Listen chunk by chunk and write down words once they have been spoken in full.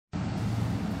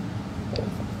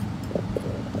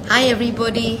Hi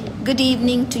everybody, good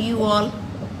evening to you all.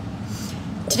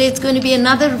 Today it's going to be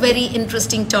another very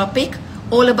interesting topic,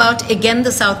 all about again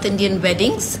the South Indian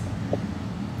weddings.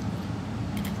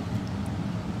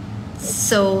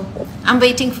 So I'm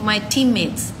waiting for my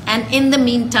teammates, and in the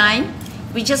meantime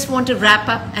we just want to wrap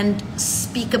up and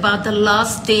speak about the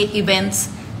last day events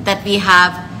that we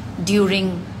have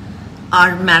during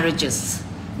our marriages.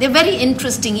 They're very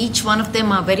interesting, each one of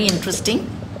them are very interesting.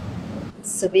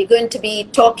 So we're going to be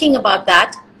talking about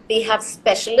that. We have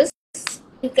specialists.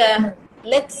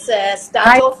 Let's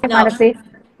start off now. Malati.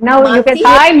 Now Malti, you can see.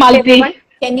 Hi, Malti.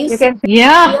 Can you can see.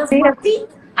 Yeah, see us, Malti?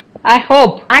 I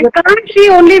hope. I can't see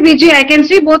only Vijay. I can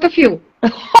see both of you.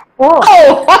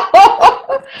 Oh,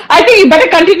 I think you better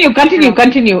continue.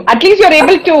 At least you're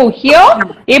able to hear.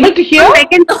 I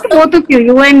can see both of you.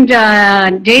 You and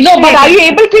Jay. No, but are you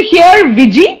able to hear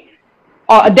Vijay?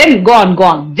 Then go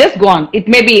on. Just go on. It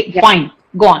may be fine.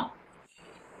 Go on.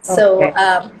 So, Okay.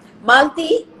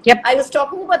 Malti, Yep. I was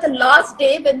talking about the last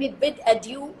day when we bid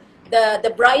adieu.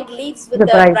 The bride leaves with The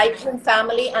the bride. bridegroom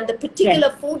family and the particular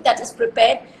food that is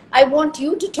prepared. I want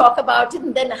you to talk about it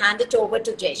and then hand it over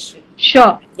to Jayashree.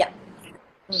 Sure. Yeah.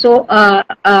 So,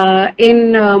 in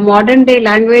modern day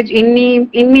language,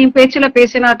 inni pechula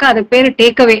pesinaka adu peru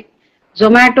takeaway.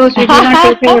 Zomato, Swiggy na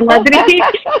takeaway madri.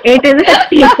 It is a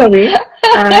takeaway.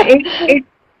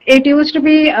 It used to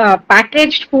be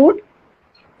packaged food.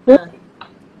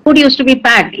 Food used to be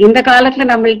packed. இந்த காலத்துல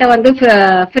நம்மள்ட்ட வந்து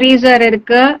freezer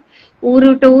இருக்கு, ஊரு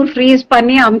to ஊர் freeze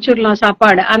பண்ணி அமுச்சுடலாம்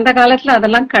சாப்பாடு. அந்த காலத்துல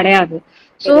அதெல்லாம் கிடையாது.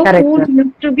 So food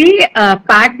used to be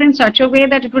packed in such a way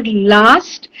that it would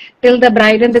last till the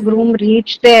bride and the groom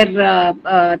reach their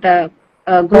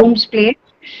groom's place.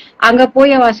 அங்க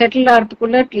போய் அவ settle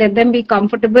ஆகிறதுக்குள்ள let them be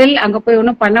comfortable. அங்க போய்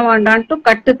ஒன்னும் பண்ண வேண்டான்ட்டு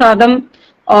கட்டு சாதம்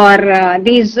or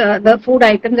the food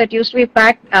items that used to be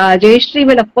packed. Jayashree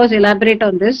will of course elaborate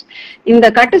on this. In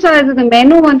the kattu sadam, the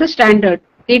menu was the standard.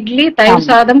 Idli, தயிர்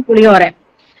சாதம், புளியோரை.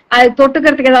 அது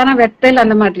தொட்டுக்கிறதுக்கு ஏதான வெத்தல்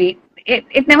அந்த மாதிரி.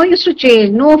 It never used to change.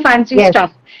 No fancy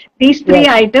stuff. These three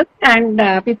items, and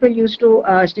people used to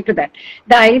stick to that.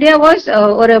 The idea was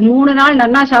ஒரு 3 நாள்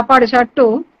நன்னா சாப்பாடு சாப்பிட்டு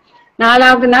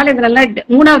 4வது நாள் இது நல்லா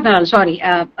 3வது நாள்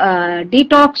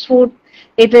detox food.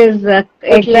 It will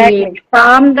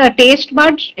calm the taste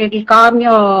buds. It will calm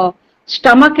your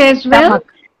stomach as well,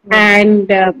 and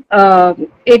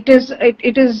it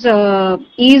is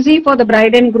easy for the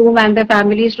bride and groom and the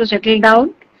families to settle down.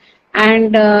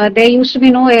 And there used to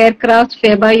be no aircrafts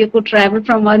whereby you could travel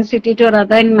from one city to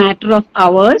another in matter of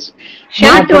hours.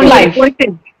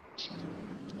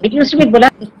 It used to be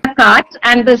bullock carts,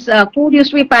 and this food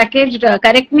used to be packaged.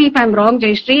 Correct me if I'm wrong,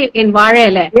 Jayashree. In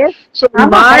vaazhaile. Yes. So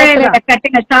vaazhaile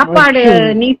kattina saapadu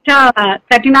neeta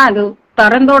kattina adu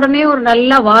tarandodane or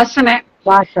nalla vaasana.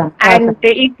 And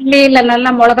இட்லில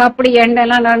நல்லா மிளகாப்பொடி எண்ணெய்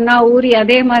எல்லாம் நல்லா ஊறி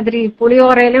அதே மாதிரி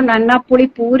புளியோரையிலும் நல்லா புளி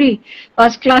puri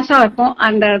first கிளாஸா இருக்கும்.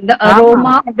 And the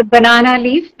aroma of the banana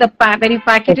leaf, when you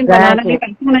pack it in banana leaf,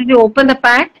 as soon as you open the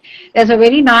pack, there's a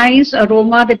very nice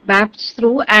aroma that wafts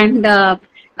through and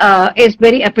is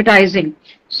very appetizing.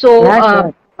 So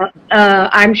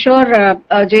I'm sure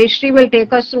Jayashree will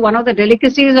take us through one of the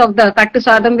delicacies of the kattu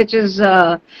sadam, which is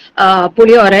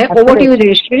puliyore. Over to you,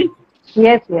 Jayashree.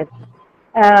 Yes.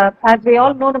 As we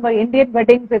all know, our Indian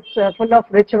weddings, it's full of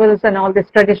rituals and all these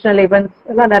traditional events.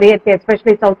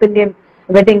 Especially South Indian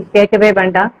weddings, கேட்கவே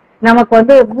வேண்டாம். நமக்கு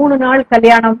வந்து 3 நாள்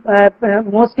கல்யாணம்,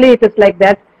 mostly it is like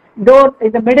that. Though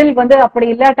in the middle வந்து அப்படி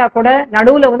இல்லாட்டா கூட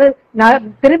நடுவுல வந்து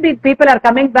திரும்பி people are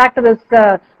coming back to this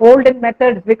olden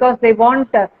methods because they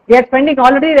want they are spending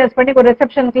ஒரு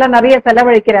ரிசப்ஷனுக்குலாம் நிறைய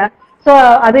செலவழிக்கிற. சோ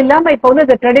அது இல்லாம இப்ப வந்து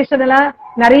இந்த ட்ரெடிஷனலா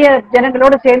நிறைய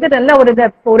ஜனங்களோட சேர்ந்து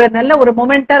நல்ல ஒரு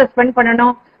மொமெண்டா ஸ்பெண்ட்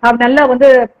பண்ணணும், நல்லா வந்து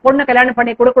பொண்ணு கல்யாணம்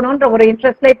பண்ணி கொடுக்கணும்ன்ற ஒரு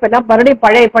இன்ட்ரெஸ்ட்ல இப்ப எல்லாம் மறுபடியும்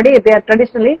பழையபடி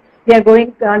traditionally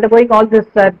undergoing all this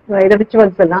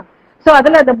rituals எல்லாம். சோ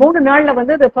அதுல அந்த 3 நாள்ல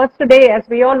வந்து the first day, as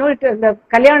we all know, இந்த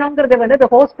கல்யாணம்ங்கிறது வந்து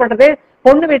ஹோஸ்ட் பண்றதே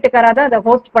பொண்ணு வீட்டுக்காரா தான் அதை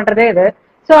ஹோஸ்ட் பண்றதே இது.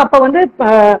 சோ அப்ப வந்து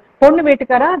பொண்ணு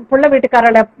வீட்டுக்காரா புள்ள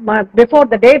வீட்டுக்காரல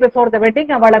பிஃபோர் த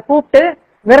வெட்டிங் அவளை கூப்பிட்டு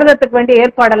விரதத்துக்கு வேண்டிய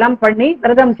ஏற்பாடெல்லாம் பண்ணி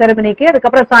விரதம் செரமனிக்கு,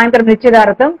 அதுக்கப்புறம் சாயந்தரம்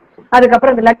நிச்சயதார்த்தம்,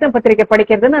 அதுக்கப்புறம் அந்த லக்ன பத்திரிகை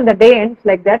படிக்கிறதுன்னு அந்த டே ends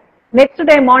like that. Next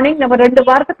day morning நம்ம 2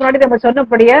 வாரத்துக்கு முன்னாடி நம்ம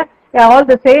சொன்னபடியே ஆல்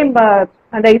த சேம்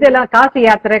அந்த இதெல்லாம் காசி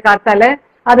யாத்திரை காத்தால,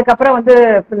 அதுக்கப்புறம் வந்து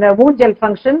இந்த ஊஞ்சல்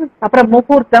ஃபங்க்ஷன், அப்புறம்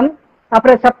முகூர்த்தம்,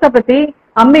 அப்புறம் சப்தபதி,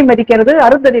 அம்மி மதிக்கிறது,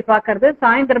 அருந்ததி பாக்குறது,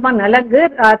 சாயந்தரமா நலங்கு,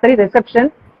 ராத்திரி ரிசப்ஷன்,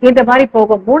 இந்த மாதிரி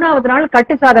போகும். 3வது நாள்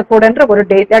கட்டு சாத கூடன்ற ஒரு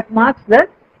day that marks the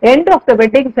end of the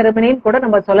wedding செரமனின்னு கூட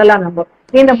நம்ம சொல்லலாம். நம்ம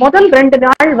இந்த முதல் 2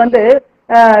 நாள் வந்து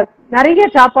நிறைய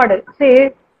சாப்பாடு.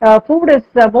 food is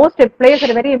plays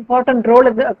a very important role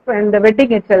in the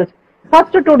wedding itself.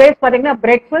 First 2 days பாத்தீங்கன்னா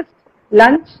breakfast,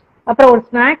 லஞ்ச், அப்புறம் ஒரு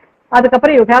ஸ்நாக்,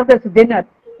 அதுக்கப்புறம் யூ ஹேவ் திஸ் டின்னர்.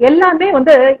 எல்லாமே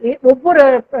வந்து ஒவ்வொரு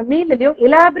மீல்லயும்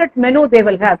elaborate menu they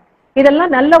will have.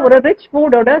 இதெல்லாம் நல்ல ஒரு ரிச்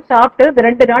ஃபுட்டோட சாப்பிட்டு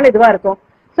 2 நாள் இதுவா இருக்கும்.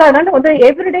 சோ அதனால வந்து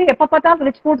எவ்ரிடே எப்ப பார்த்தாலும்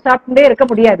ரிச் ஃபுட் சாப்பிட்டுட்டே இருக்க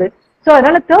முடியாது. சோ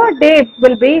அதனால தேர்ட் டே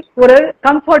வில் பி ஒரு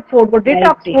கம்ஃபர்ட் ஃபுட், ஒரு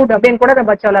டிடாக்ஸ் ஃபுட் அப்படின்னு கூட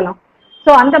நம்ம சொல்லலாம்.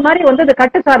 சோ அந்த மாதிரி வந்து இந்த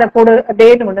கட்டு சாத கூடு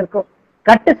டேன்னு ஒண்ணு இருக்கும்.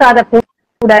 கட்டு சாத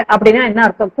கூட அப்படின்னா என்ன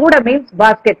அர்த்தம்? கூட மீன்ஸ்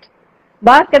பாஸ்கெட்.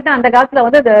 பாஸ்கெட் அந்த காலத்துல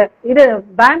வந்து இது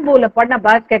பேம்பூல பண்ண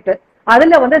பாஸ்கெட்.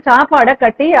 அதுல வந்து சாப்பாடை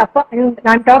கட்டி, அப்பா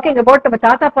நான் டாக்கிங் அபவுட் நம்ம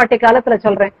தாத்தா பாட்டி காலத்துல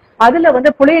சொல்றேன். அதுல வந்து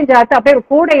புளியஞ்சாத்தை அப்படியே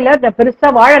கூடையில இந்த பெருசா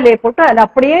வாழலையை போட்டு அதுல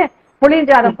அப்படியே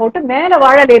புளியஞ்சாதம் போட்டு மேல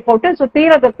வாழலையை போட்டு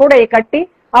சுத்தீர அந்த கூடையை கட்டி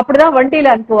அப்படிதான்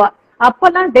வண்டியில அனுப்புவா.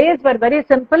 அப்பெல்லாம் days were very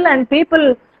simple and people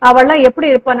அவெல்லாம் எப்படி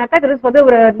இருப்பானாக்கா வந்து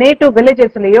ஒரு நேட்டிவ்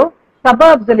வில்லேஜஸ்லயோ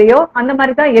சபர்ப்ஸ்லயோ அந்த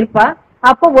மாதிரி தான் இருப்பா.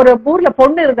 அப்போ ஒரு ஊர்ல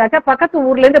பொண்ணு இருந்தாக்க பக்கத்து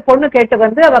ஊர்ல இருந்து பொண்ணு கேட்டு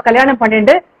வந்து அவ கல்யாணம்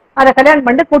பண்ணிட்டு அதை கல்யாணம்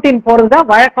பண்ணி கூட்டின்னு போறதுதான்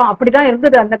வழக்கம். அப்படிதான்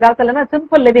இருந்தது அந்த காலத்துல.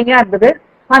 சிம்பிள் லிவிங்கா இருந்தது.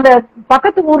 அந்த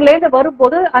பக்கத்து ஊர்ல இருந்து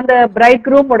வரும்போது அந்த பிரைட்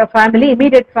குரூமோட ஃபேமிலி,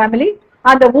 இமீடியட் ஃபேமிலி,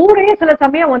 அந்த ஊரையே சில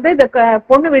சமயம் வந்து இந்த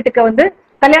பொண்ணு வீட்டுக்கு வந்து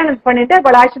கல்யாணம் பண்ணிட்டு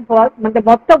அவள் ஆக்ஷன் போவா. அந்த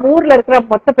மொத்த ஊர்ல இருக்கிற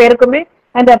மொத்த பேருக்குமே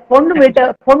அந்த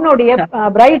பொண்ணுடைய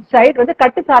பிரைட் சைடு வந்து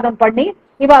கட்டு சாதம் பண்ணி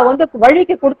இவ வந்து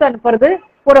வழிக்கு கொடுத்து அனுப்புறது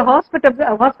ஒரு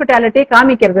ஹாஸ்பிட்டாலிட்டி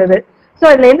காமிக்கிறது. சோ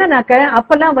இதுல என்னன்னாக்க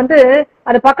அப்பெல்லாம் வந்து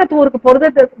அது பக்கத்து ஊருக்கு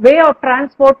போறது வே ஆஃப்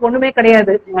டிரான்ஸ்போர்ட் ஒண்ணுமே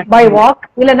கிடையாது. பை வாக்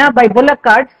இல்லைன்னா பை புல்லக்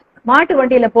கார்ட்ஸ், மாட்டு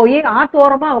வண்டியில போய்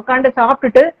ஆத்தோரமா உட்காந்து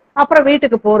சாப்பிட்டுட்டு அப்புறம்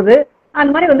வீட்டுக்கு போறது. அந்த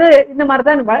மாதிரி வந்து இந்த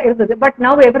மாதிரிதான் இருந்தது. But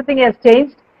now every thing has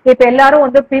change. இப்ப எல்லாரும்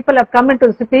வந்து people have come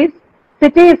into cities.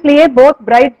 சிட்டிஸ்லயே both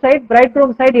bright side bright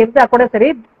room side இருந்தா கூட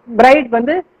சரி, பிரைட்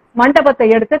வந்து மண்டபத்தை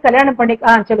எடுத்து கல்யாணம் பண்ணி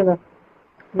சொல்லுங்க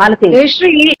மாலதி.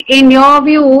 In your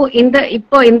view,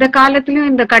 இப்போ இந்த காலத்திலும்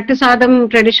இந்த கட்டு சாதம்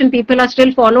tradition people are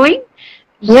still following?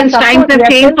 Since times have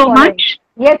changed so much?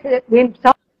 Yes, in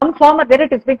some form or there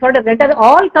it is being followed.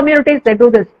 All communities they do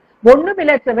this.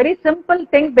 ஒண்ணுமில்ல, it's a very simple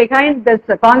thing behind this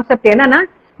concept. என்னன்னா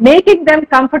making them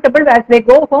comfortable as they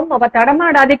go home. அவ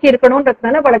தடமாடாதிக்கு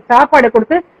இருக்கணும்ன்றதுனால அவளுக்கு சாப்பாடு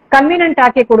கொடுத்து convenient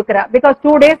ஆக்கி கொடுக்குறா. Because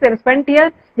 2 days they spent here,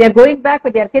 they are going back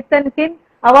with their kith and kin.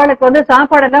 அவளுக்கு வந்து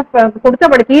சாப்பாடெல்லாம் கொடுத்து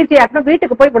அவளுக்கு ஈஸியா இருக்கணும்,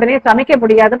 வீட்டுக்கு போய் உடனே சமைக்க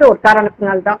முடியாதுன்ற ஒரு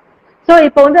காரணத்தினால்தான். சோ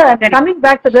இப்ப வந்து கமிங்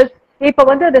பேக் டு திஸ், இப்ப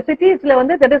வந்து இந்த சிட்டிஸ்ல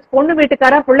வந்து பொண்ணு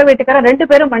வீட்டுக்காரா புள்ள வீட்டுக்காரா 2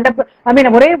 பேரும்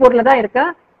ஒரே ஊர்ல தான் இருக்கா.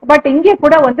 பட் இங்கே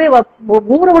கூட வந்து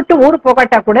ஊரை விட்டு ஊரு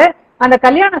போகாட்டா கூட அந்த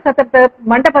கல்யாண சத்திரத்தை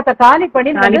மண்டபத்தை காலி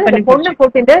பண்ணி பொண்ணை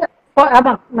கூட்டிட்டு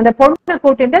அந்த பொண்ணை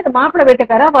கூட்டிட்டு அந்த மாப்பிள்ளை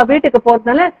வீட்டுக்காரா அவ வீட்டுக்கு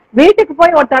போறதுனால வீட்டுக்கு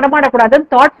போய் ஒரு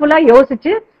தடமாடக்கூடாதுன்னு தாட்ஃபுல்லா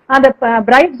யோசிச்சு அந்த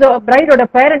பிரைடோட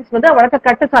பேரண்ட்ஸ் வந்து அவளுக்கு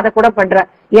கட்டு சாதம் கூட பண்ற.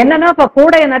 என்னன்னா இப்ப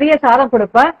கூட நிறைய சாதம்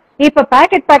கொடுப்பா, இப்ப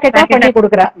பாக்கெட்டா பண்ணி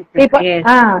கொடுக்குறா. இப்ப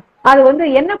அது வந்து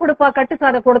என்ன கொடுப்பா கட்டு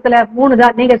சாதம் கூடத்துல 3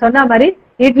 தான். நீங்க சொன்ன மாதிரி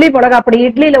இட்லி மிளகாப்பொடி,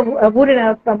 இட்லியில ஊறின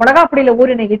மிளகாப்பொடியில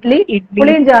ஊறின இட்லி,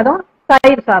 புளியஞ்சாதம்,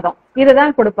 தயிர் சாதம்,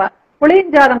 இதுதான் கொடுப்பா.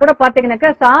 புளியஞ்சாதம் கூட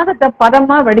பாத்தீங்கன்னாக்கா சாதத்தை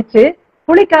பதமா வடிச்சு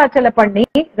புளிக்காய்ச்சல பண்ணி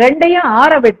 2யும்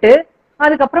ஆற விட்டு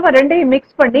அதுக்கப்புறமா 2யும்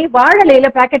மிக்ஸ் பண்ணி வாழலையில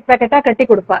பாக்கெட்டா கட்டி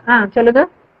கொடுப்பா. சொல்லுங்க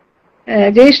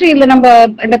ஜெயஸ்ரீ. இல்ல நம்ம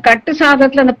இந்த கட்டு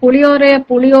சாதத்துல அந்த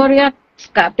புளியோரையா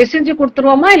பிசிஞ்சு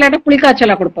கொடுத்துருவோமா இல்லாட்ட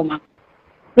புளிக்காய்ச்சலா கொடுப்போமா?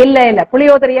 இல்ல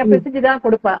புளியோதரையா பிசிஞ்சுதான்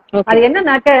கொடுப்பா. அது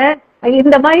என்னன்னாக்க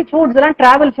இந்த மாதிரி ஃபுட்ஸ் எல்லாம்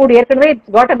டிராவல் ஃபுட். ஏற்கனவே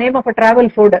it's got a name of a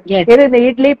travel food. இது இந்த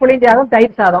இட்லி, புளிஞ்சாதம்,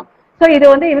 தயிர் சாதம். சோ இது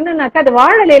வந்து என்னன்னாக்கா அது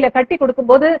வாழலையில கட்டி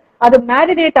கொடுக்கும் போது அது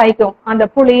மேரினேட் ஆயிக்கும். அந்த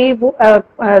புளி,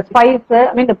 ஸ்பைஸ்,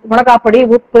 மிளகாப்பொடி,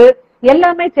 உப்பு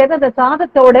எல்லாமே சேர்ந்து அந்த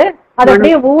சாதத்தோட அது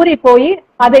அப்படியே ஊறி போய்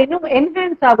அதை இன்னும்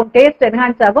என்ஹான்ஸ் ஆகும், டேஸ்ட்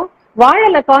என்ஹான்ஸ் ஆகும்.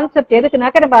 வாழல கான்செப்ட்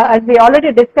எதுக்குனாக்க நம்ம as we already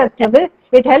discussed வந்து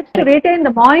it helps to retain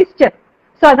the moisture.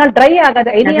 So அதனால ட்ரை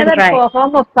ஆகாது. Any other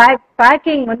form of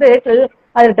packing வந்து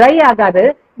அது ட்ரை ஆகாது.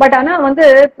 பட் ஆனா வந்து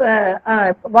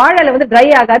வாழல வந்து ட்ரை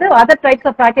ஆகாது. அதர் டைப்ஸ்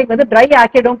ஆஃப் பேக்கிங் வந்து ட்ரை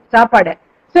ஆக்கிடும் சாப்பாடு.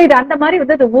 சோ இது அந்த மாதிரி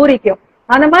வந்து அது ஊறிக்கும்.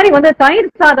 அந்த மாதிரி வந்து தயிர்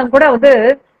சாதம் கூட வந்து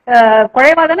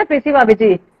குழைவாதானே பேசிவா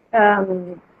விஜி.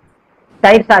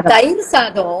 தயிர்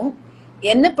சாதம்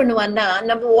என்ன பண்ணுவான்னா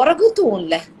நம்ம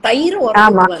உரகுத்துவோம்ல, தயிர்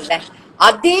உரகுத்துவோம்ல,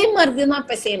 அதே மாதிரிதான்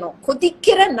பிசையணும்.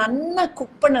 கொதிக்கிற நன்னா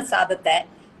குப்பன சாதத்தை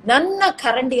நன்னா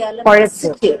கரண்டியால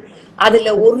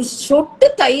அதுல ஒரு சொட்டு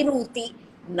தயிர் ஊத்தி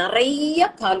நிறைய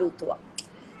பால் ஊத்துவா.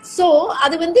 சோ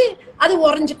அது வந்து அது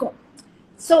உறைஞ்சுக்கும்.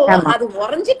 சோ அது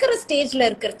உறைஞ்சிக்கிற ஸ்டேஜ்ல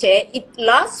இருக்கிறச்சே it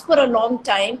last for a long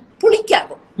time,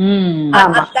 புளிக்காது.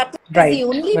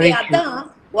 அதான்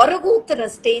உரகூத்துற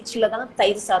ஸ்டேஜ்ல தான்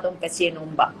தயிர் சாதம்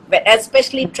பிசையணும்பா.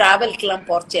 எஸ்பெஷலி டிராவல்க்கு எல்லாம்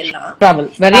போறச்செல்லாம்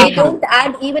they don't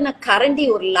add even a கரண்டி,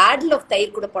 ஒரு ladle of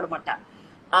தயிர் கூட போட மாட்டாங்க.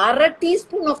 1/2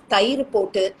 teaspoon of தயிர்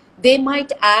போட்டு they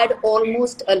might add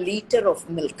almost a liter of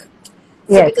milk.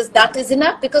 So because that is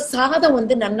enough, because சாதம்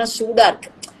வந்து நல்லா சூடா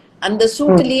இருக்கு. அந்த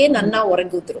சூட்டுலயே நன்னா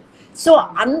உறங்குத்துரும். சோ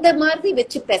அந்த மாதிரி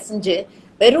வச்சு பிசைஞ்சு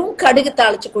வெறும் கடுகு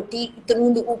தாளிச்சு கொட்டி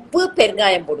இத்தினூண்டு உப்பு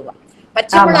பெருங்காயம் போடுவா.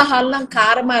 பச்சை மிளகாலாம்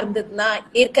காரமா இருந்ததுன்னா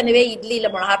ஏற்கனவே இட்லியில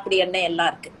மிளகாப்பொடி எண்ணெய் எல்லாம்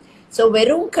இருக்கு. சோ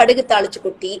வெறும் கடுகு தாளிச்சு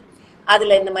கொட்டி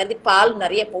அதுல இந்த மாதிரி பால்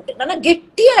நிறைய போட்டு நல்லா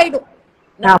கெட்டி ஆயிடும்.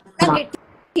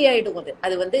 கெட்டி ஆயிடும்.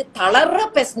 அது வந்து தளர்ற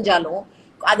பிசைஞ்சாலும்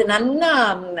அது நல்லா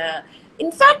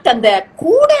இன்ஃபேக்ட் அந்த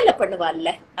கூடையில பண்ணுவாள்ல,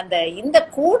 அந்த இந்த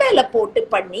கூடையில போட்டு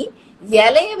பண்ணி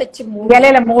இலைய வச்சு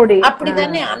மூடி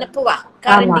அப்படிதானே அனுப்புவா.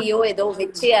 கரண்டியோ ஏதோ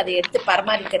வச்சு அதை எடுத்து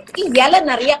பராமரிக்கிறதுக்கு இலை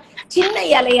நிறைய சின்ன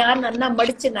இலையா நல்லா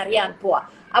மடிச்சு நிறைய அனுப்புவா.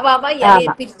 அவ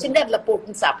இலைய பிரிச்சுட்டு அதுல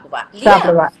போட்டு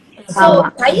சாப்பிடுவா. சோ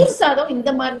தயிர் சாதம் இந்த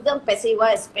மாதிரிதான் பிசைவா.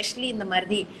 எஸ்பெஷலி இந்த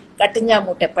மாதிரி கட்டுஞ்சா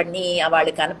மூட்டை பண்ணி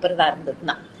அவளுக்கு அனுப்புறதா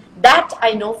இருந்ததுன்னா தட்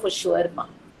ஐ நோ ஃபார் ஷுவர்மா.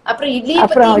 அப்புறம் இட்லி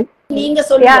பத்தி நீங்க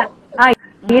சொல்லுங்க.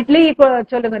 இட்லி இப்போ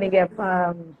சொல்லுங்க நீங்க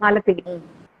மாலதி.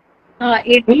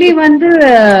 இட்லி வந்து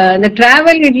இந்த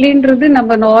டிராவல் இட்லின்றது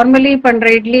நம்ம நார்மலி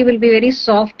பண்ற idli will be very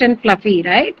soft and ஃபிளஃபி,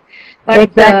 right?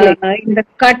 But இந்த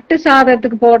கட்டு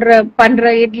சாதத்துக்கு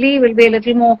பண்ற idli will be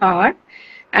little more heart.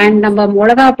 And நம்ம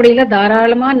மிளகாப்பொடியில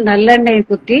தாராளமா நல்லெண்ணெய்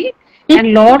குத்தி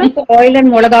and lot of oil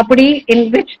and மிளகாப்பொடி in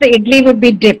which the idli would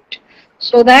be tipped.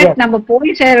 So that நம்ம போய்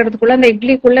சேர்றதுக்குள்ள அந்த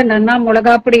இட்லிக்குள்ள நல்லா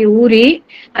மிளகாப்பொடி ஊறி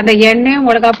அந்த எண்ணெயும்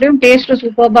மிளகாப்பொடியும் டேஸ்ட்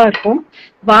சூப்பர்பா இருக்கும்.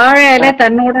 வாழை இலை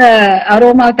தன்னோட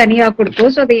அரோமா தனியா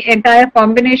கொடுக்கும். So the entire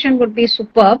combination would be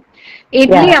super.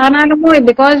 Idli ஆனாலும்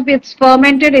because it's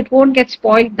fermented it won't get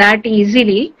spoiled that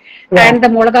easily and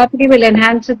the மிளகாப்பொடி will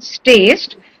enhance its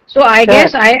taste. So I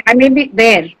guess I may be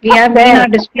there. We have Neena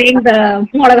displaying the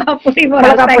mulagapudi for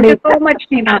us. Thank you so much,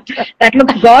 Neena. That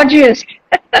looks gorgeous.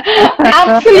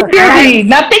 Absolutely.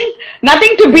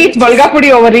 Nothing to beat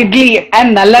mulagapudi over idli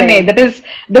and nallane. That is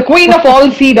the queen of all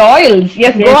seed oils.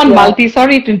 Yes, go on, Malti.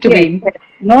 Sorry to intervene.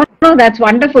 No, that's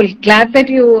wonderful. Glad that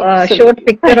you showed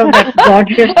picture of that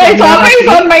gorgeous. It's always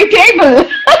on my table.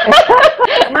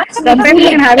 Sometimes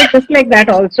you can have it just like that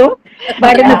also.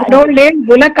 But in the good old days,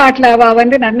 bulakatla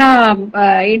வந்து நன்னா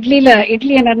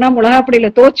இட்லிய நன்னா மிளகாப்பொடியில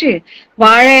தோச்சு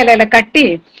வாழை இலையில கட்டி,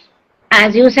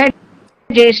 as you said,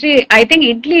 Jayashree, I think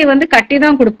idli வந்து கட்டி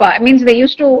தான் கொடுப்பா. Means they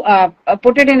used to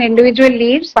put it in individual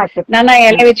leaves. நன்னா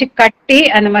இலை வச்சு கட்டி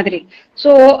அந்த மாதிரி.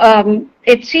 So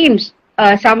it seems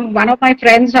one of my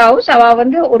friends house அவ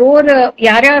வந்து ஒரு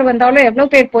யார் வந்தாலும்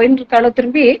எவ்வளவு பேர் போயின்னு இருக்காளோ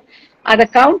திரும்பி அதை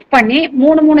கவுண்ட் பண்ணி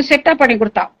மூணு செட்டா பண்ணி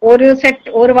கொடுத்தா. ஒரு செட்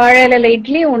ஒரு வாழை இலையில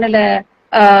இட்லி, ஒண்ணுல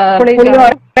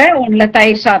புளியோரை, ஒண்ணுல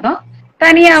தயிர் சாதம்,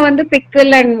 தனியா வந்து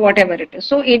pickle and what ever it is.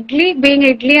 So idli being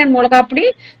idli and மிளகாப்பொடி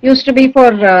use to be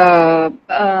for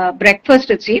breakfast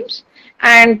it seems,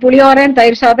 and புளியோரை and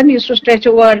தயிர் சாதம் used to stretch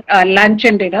over lunch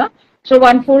and dinner. So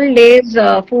one full day's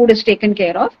food is taken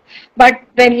care of. But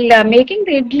when making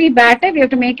the idli batter, we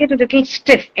have to make it a little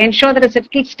stiff. Ensure that it's a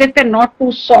little stiff and not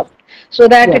too soft, so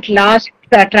that it lasts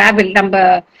travel. நம்ம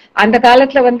அந்த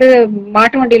காலத்துல வந்து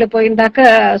மாட்டு வண்டியில போயிருந்தாக்க,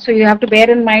 so you have to bear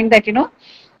in mind that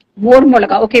more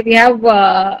molaga. Okay, we have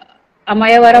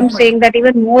Amayavaram saying that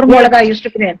even more molaga used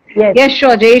to be there. Yes,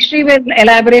 sure. Jayashree will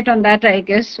elaborate on that, I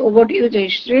guess. Over to you,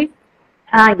 Jayashree.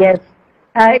 Yes.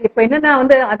 இப்ப என்னன்னா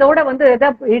வந்து அதோட வந்து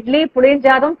இட்லி,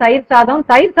 புளியஞ்சாதம், தயிர்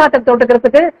சாதத்தை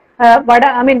தொட்டுக்கிறதுக்கு வடை,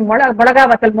 ஐ மீன் மிளகா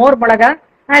வத்தல், மோர் மிளகா,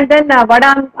 அண்ட் தென்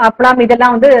வடாம், அப்பளம்,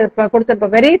 இதெல்லாம் வந்து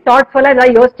கொடுத்துருப்பேன். வெரி தாட்ஃபுல்லா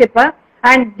இதெல்லாம் யோசிச்சிருப்பேன்.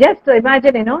 அண்ட் ஜஸ்ட்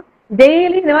இமேஜின்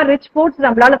டெய்லி இந்த மாதிரி ரிச் ஃபுட்ஸ்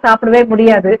நம்மளால சாப்பிடவே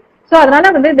முடியாது. சோ அதனால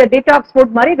வந்து இந்த டீடாக்ஸ்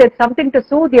ஃபுட் மாதிரி there's something to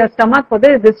soothe your stomach for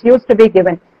this used to be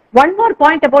given. One more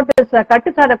point about this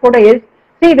கட்டு சாத கூட is,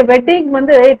 see, the wedding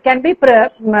வந்து it can be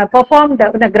performed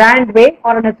in a grand way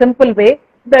or in a simple way,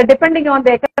 depending on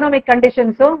the economic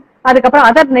conditions. So அதுக்கப்புறம்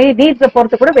other needs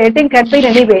பொறுத்து கூட wedding can be in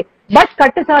any way. But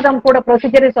கட்டு சாதம் கூட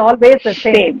procedure is always the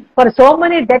same. For so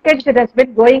many decades it has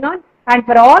been going on, and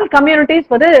for all communities,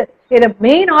 for the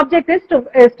main object is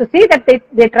to see that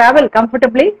they travel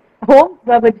comfortably home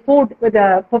with food, with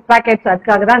food packets.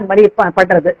 அதுக்காக தான் இந்த மாதிரி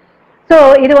பண்றது. So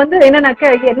இது வந்து என்னன்னாக்க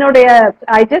என்னுடைய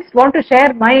I just want to share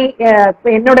my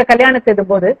என்னோட கல்யாணத்து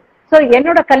போது. So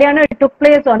என்னோட கல்யாணம் it took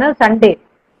place on a Sunday.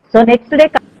 So next day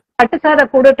கட்டு சாத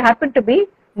கூட it happened to be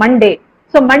Monday.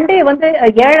 So Monday வந்து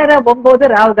 7:30-9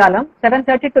 ராவுகாலம்,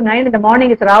 7:30 to 9 in the morning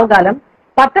is ராவுகாலம்,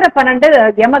 10:12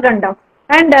 யமகண்டம்.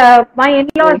 And my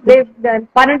in-laws,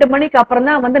 12 மணிக்கு அப்புறம்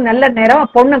தான் வந்து நல்ல நேரம்,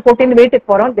 பொண்ணு கூட்டின்னு வீட்டுக்கு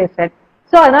போறோம் they said.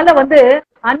 So அதனால வந்து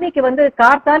அன்னைக்கு வந்து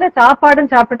கார்த்தால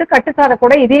சாப்பாடும் சாப்பிட்டுட்டு கட்டுசாத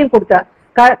கூட இதையும் கொடுத்தா.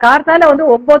 கார்த்தால வந்து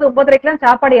 9-9:30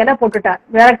 சாப்பாடு எல்லாம் போட்டுட்டா.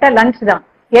 டேரக்டா லஞ்ச் தான்.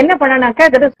 என்ன பண்ணனாக்கா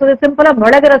சிம்பிளா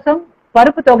மிளகு ரசம்,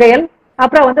 பருப்பு தொகையல்,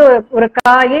 அப்புறம் வந்து ஒரு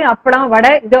காய், அப்பளம்,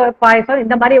 வடை, இது பாயசம்,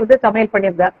 இந்த மாதிரி வந்து சமையல்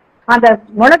பண்ணியிருந்தா. அந்த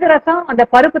மிளகு ரசம், அந்த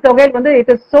பருப்பு தொகையல் வந்து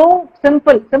it is so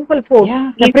simple food.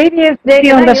 The previous day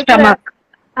on the stomach.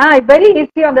 Very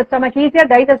easy அந்த ஸ்டமக், ஈஸியா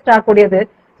டைஜஸ்ட் ஆகக்கூடியது.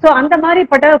 சோ அந்த மாதிரி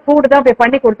பட்ட ஃபுட் தான் போய்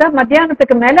பண்ணி கொடுத்தா.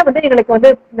 மத்தியானத்துக்கு மேல வந்து எங்களுக்கு வந்து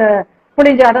இந்த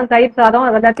புளிஞ்சாதம், தயிர் சாதம்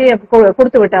எல்லாத்தையும்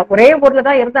கொடுத்து விட்டா. ஒரே ஊர்ல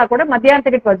தான் இருந்தா கூட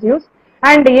மத்தியானத்துக்கு it was use.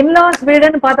 And in-laws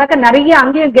வீடுன்னு பார்த்தாக்க நிறைய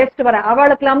அங்கேயும் கெஸ்ட் வர,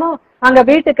 அவளுக்கு எல்லாமும் அங்க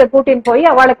வீட்டுக்கு கூட்டின்னு போய்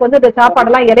அவளுக்கு வந்து இந்த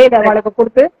சாப்பாடெல்லாம் இறையில அவளுக்கு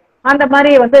கொடுத்து அந்த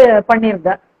மாதிரி வந்து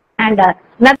பண்ணியிருந்தேன். And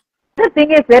another thing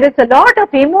is there is a lot of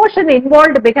emotion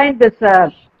involved behind this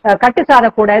கட்டு சாத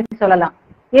கூடன்னு சொல்லலாம்.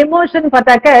 எமோஷன்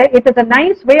பார்த்தாக்க it is a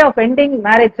nice way of ending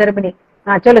marriage ceremony.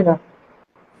 சொல்லுங்க.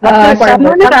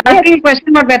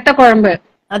 வெத்த குழம்பு,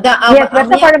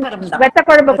 வெத்த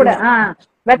குழம்பு கூட,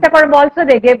 வெத்த குழம்பு also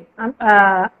they gave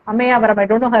அம்மையாவரம், I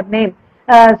don't know her name.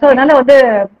 So அதனால வந்து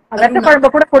வெத்த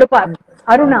குழம்பு கூட கொடுப்பார்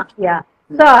அருணா. யா,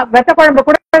 சோ வெத்த குழம்பு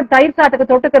கூட தயிர்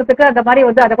சாத்துக்கு தொட்டுக்கிறதுக்கு அந்த மாதிரி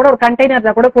வந்து அதை கூட ஒரு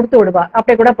கண்டெய்னர்ல கூட கொடுத்து விடுவா,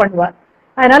 அப்படி கூட பண்ணுவா.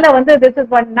 அதனால வந்து this is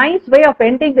one nice way of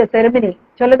ending the ceremony.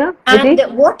 சொல்லுங்க. And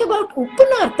what about உப்பு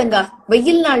நார்த்தங்கா?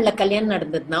 வெயில் நாள்ல கல்யாணம்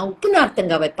நடந்ததுன்னா உப்பு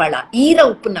நார்த்தங்கா வைப்பாளா? ஈர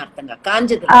உப்பு நார்த்தங்கா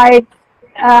காஞ்சது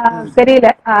தெரியல,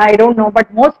 I don't know.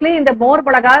 But mostly இந்த மோர்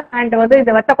மிளகா அண்ட் வந்து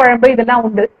இந்த வெத்த குழம்பு இதெல்லாம்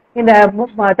உண்டு, இந்த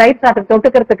தயிர் சாதத்துக்கு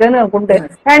தொட்டுக்கிறதுக்குன்னு உண்டு.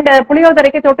 அண்ட்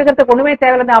புளியோதரைக்கு தொட்டுக்கிறதுக்கு ஒண்ணுமே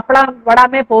தேவையில்லை, அப்பளம்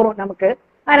வடாமே போறோம் நமக்கு.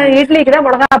 ஆனா இட்லிக்கு தான்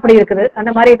மிளகா அப்படி இருக்குது அந்த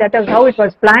மாதிரி. That is how it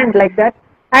was plant like that.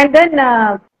 And then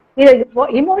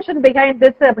emotion behind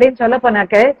this அப்படின்னு சொல்ல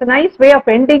போனாக்க it's a nice way of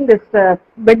ending this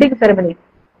wedding ceremony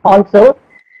also.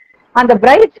 அந்த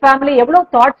பிரைட்ஸ் ஃபேமிலி எவ்வளவு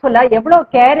தாட்ஃபுல்லா, எவ்வளவு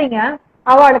கேரிங்கா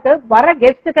அவளுக்கு வர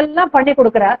கெஸ்டுக்கு எல்லாம் பண்ணி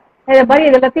கொடுக்குறா. இந்த மாதிரி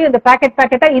இதெல்லாத்தையும் இந்த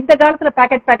பேக்கெட்டா இந்த காலத்துல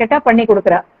பேக்கெட்டா பண்ணி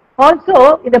கொடுக்குறா. ஆல்சோ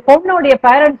இந்த பொண்ணோடைய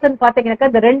பேரண்ட்ஸ்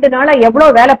பாத்தீங்கன்னாக்கா இந்த 2 நாளா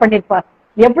எவ்வளவு வேலை பண்ணிருப்பா,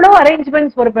 எவ்வளவு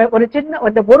அரேஞ்ச்மெண்ட்ஸ். ஒரு சின்ன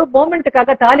ஒரு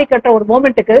மோமெண்ட்டுக்காக, தாலி கட்டுற ஒரு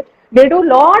மோமெண்ட்டுக்கு they do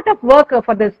lot of work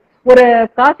for this. ஒரு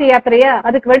காசி யாத்திரையா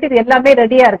அதுக்கு வேண்டியது எல்லாமே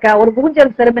ரெடியா இருக்கா. ஒரு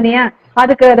ஊஞ்சல் செரிமனியா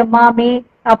அதுக்கு மாமி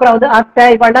அப்புறம் வந்து அத்தை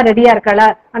இவெல்லாம் ரெடியா இருக்காளா,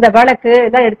 அந்த விளக்கு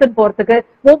எல்லாம் எடுத்துட்டு போறதுக்கு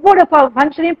ஒவ்வொரு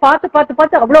ஃபங்க்ஷனையும்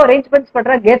பார்த்து அவ்வளவு அரேஞ்ச்மெண்ட்ஸ்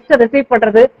பண்ற. கெஸ்ட் ரிசீவ்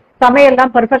பண்றது, சமையல்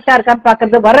எல்லாம் பெர்ஃபெக்டா இருக்கான்னு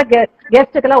பாக்குறது, வர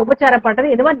கெஸ்ட்டுக்கு எல்லாம் உபச்சாரம்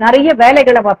பண்றது, இது மாதிரி நிறைய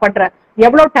வேலைகளை பண்ற.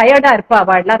 எவ்வளவு டயர்டா இருப்பா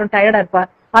அவ, எல்லாரும் டயர்டா இருப்பா.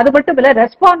 அது மட்டும் இல்ல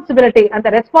ரெஸ்பான்சிபிலிட்டி, அந்த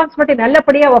ரெஸ்பான்சிபிலிட்டி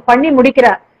நல்லபடியா அவ பண்ணி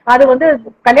முடிக்கிறா. அது வந்து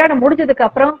கல்யாணம் முடிஞ்சதுக்கு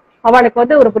அப்புறம் அவளுக்கு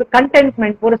வந்து ஒரு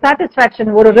கண்டென்ட்மெண்ட், ஒரு சாட்டிஸ்பாக்சன்,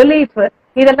 ஒரு ரிலீஃப்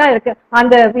இதெல்லாம் இருக்கு.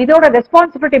 அந்த இதோட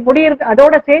ரெஸ்பான்சிபிலிட்டி முடியிருக்கு,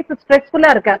 அதோட சேர்த்து ஸ்ட்ரெஸ்ஃபுல்லா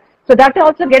இருக்கு. So that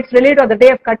also gets relieved on the day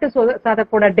of கட்டு சாத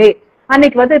கூட டே.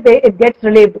 அன்னைக்கு வந்து it gets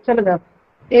relieved. சொல்லுங்க.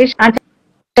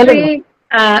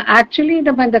 ஆக்சுவலி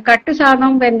நம்ம இந்த கட்டு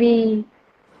சாதம் when we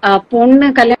பொண்ணு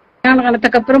கல்யாணம்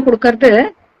ஆனதுக்கு அப்புறம் கொடுக்கறது,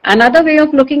 another way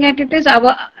of looking at it is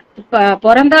அவ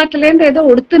பிறந்தாட்டுல இருந்து ஏதோ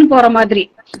உடுத்துன்னு போற மாதிரி.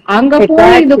 அங்க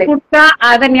போய் இது கொடுத்தா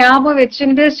அதை ஞாபகம்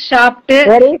வச்சுட்டு சாப்பிட்டு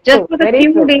just for a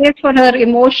few days for her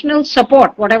emotional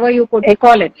support, whatever you could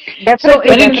call it. So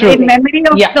in memory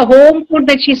of the home food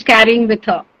that she's carrying with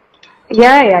her.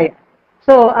 Yeah.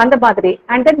 So அந்த மாதிரி.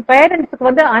 And then parents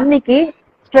வந்து அன்னைக்கு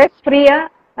stress free-ஆ,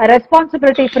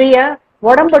 responsibility free-ஆ,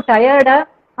 உடம்பு டயர்டா,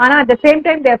 ஆனா at the same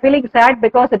time they are feeling sad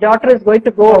because the daughter is going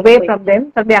to go away from them,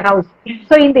 from their house.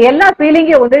 So இந்த எல்லா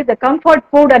ஃபீலிங்கும் வந்து இந்த கம்ஃபர்ட்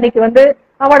ஃபுட் அன்னைக்கு வந்து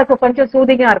அவளுக்கு கொஞ்சம்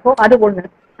சூதிங்கா இருக்கும். அது ஒண்ணு.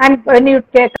 And when you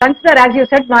consider, as you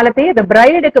said Malathi, the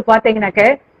bride-க்கு பாத்தீங்கன்னாக்க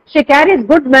she carries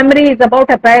good memories about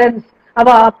her parents. அவ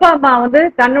அப்பா அம்மா வந்து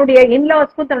தன்னுடைய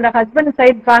இன்லாஸ்க்கும் தன்னோட ஹஸ்பண்ட்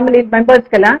சைட் ஃபேமிலி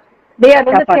மெம்பர்ஸ்க்கு எல்லாம் they are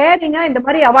வந்து கேரிங்கா இந்த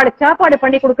மாதிரி அவளுக்கு சாப்பாடு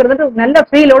பண்ணி கொடுக்கறது நல்ல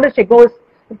ஃபீலோட she goes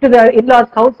to the in-laws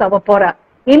house. அவ போறா.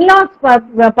 இன்லாஸ்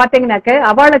பாத்தீங்கன்னாக்க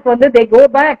அவளுக்கு வந்து they go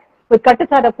back with கட்டு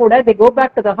சாத கூட, they go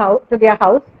back to the house, to their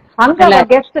house. அங்க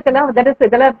கெஸ்டுக்கு எல்லாம்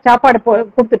இதெல்லாம் சாப்பாடு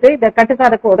கொடுத்துட்டு, இந்த கட்டு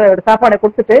சாத கூட சாப்பாடு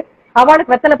கொடுத்துட்டு,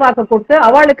 அவளுக்கு வெத்தலை பாக்க கொடுத்து,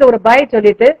 அவளுக்கு ஒரு பாய்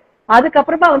சொல்லிட்டு,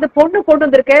 அதுக்கப்புறமா வந்து பொண்ணு கொண்டு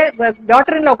வந்திருக்க,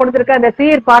 டாக்டர்ல கொண்டு வந்திருக்க அந்த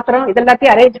சீர் பாத்திரம்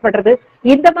இதெல்லாத்தையும் அரேஞ்ச் பண்றது,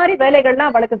 இந்த மாதிரி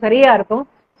வேலைகள்லாம் அவளுக்கு சரியா இருக்கும்.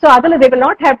 சோ அதுல they will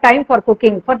not have time for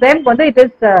cooking. For them வந்து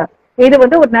இது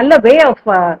வந்து ஒரு நல்ல வே ஆஃப்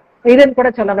இதுன்னு கூட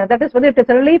சொல்லலாம். தட் இஸ் வந்து it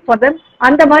is relief for them.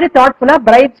 அந்த மாதிரி தாட்ஃபுல்லா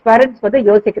பிரைட்ஸ் பேரண்ட்ஸ் வந்து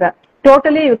யோசிக்கிறார்.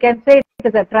 Totally you can say it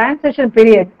is a transition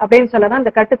period அப்படின்னு சொல்லலாம்.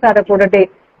 இந்த கட்டு சாத கூட டே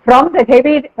from the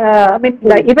heavy I mean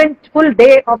the eventful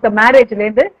day of the marriage ல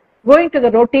இருந்து going to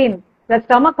the routine. The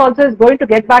stomach also is going to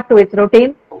get back to its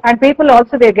routine and people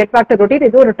also they get back to routine.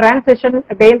 இது ஒரு transition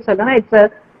day சொல்லலாம். It's a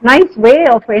nice way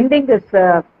of ending this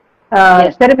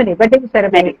ceremony, wedding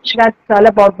ceremony. That's all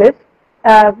about this.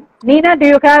 Neena, do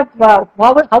you have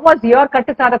how was your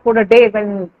Kattu Sadakooda day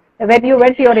when you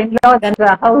went to your in-laws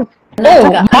house? Oh,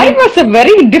 mine was a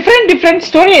very different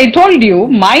story. I told you,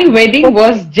 my wedding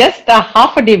was just a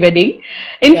half-a-day wedding.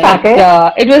 In fact,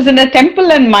 it was in a temple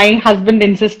and my husband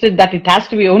insisted that it has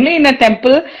to be only in a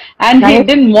temple and he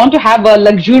didn't want to have a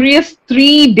luxurious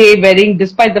 3-day wedding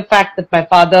despite the fact that my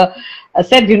father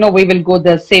said, you know, we will go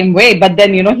the same way. But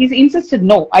then, you know, he insisted,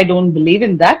 no, I don't believe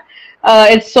in that.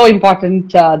 It's so important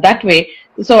that way.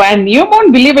 So, and you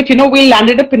won't believe it, we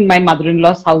landed up in my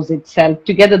mother-in-law's house itself,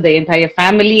 together, the entire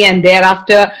family, and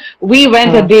thereafter we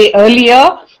went a day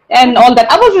earlier and all that.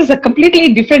 Ours is a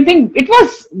completely different thing. It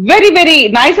was very, very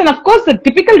nice, and of course, the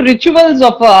typical rituals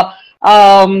of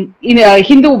in a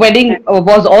Hindu wedding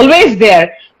was always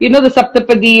there. The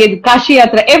Saptapadi and Kashi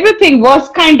Yatra, everything was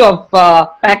kind of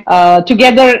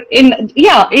together in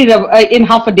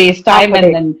half a day's time,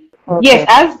 and then. Okay. Yes,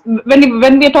 as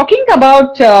when we are talking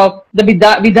about the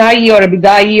vidai or a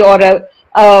bidai or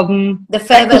the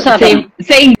farewell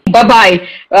saying bye bye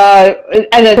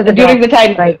during the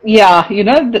time, right. Yeah,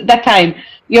 that time.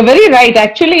 You're very right.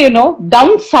 Actually,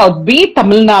 down south, be it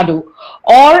Tamil Nadu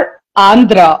or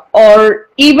Andhra or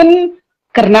even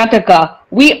Karnataka,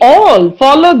 we all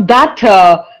follow that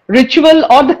ritual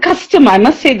or the custom. I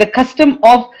must say the custom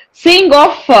of seeing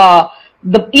off.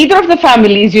 Either of the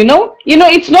families,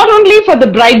 it's not only for the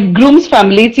bridegroom's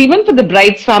family, it's even for the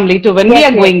bride's family too when we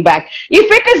are going back. If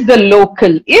it is the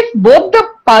local, if both the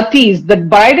parties, the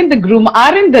bride and the groom,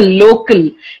 are in the local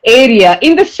area,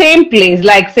 in the same place,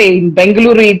 like say in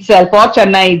Bengaluru itself or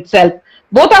Chennai itself,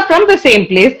 both are from the same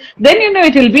place, then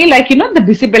it will be like, the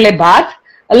bisibele bath,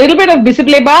 a little bit of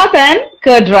bisibele bath and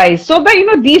curd rice. So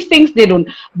that, these things they don't.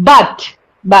 But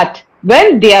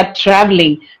when they are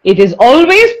traveling, it is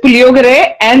always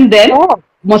puliyogare and then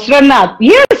mosranna.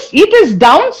 Yes, it is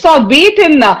down south, be it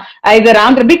in either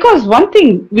Andhra. Because one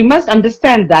thing we must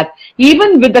understand that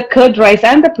even with the curd rice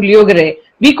and the puliyogare,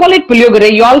 we call it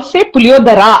puliyogare. You all say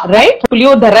puliyodara, right?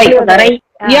 Puliyodarai.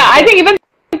 Yeah, I think even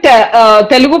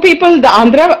Telugu people, the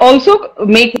Andhra also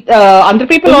make. Andhra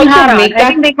people also make that. I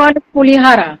think they call it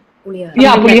pulihara.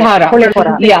 Yeah,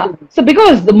 pulihara. Yeah. So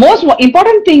because the most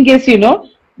important thing is,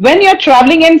 when you're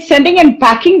traveling and sending and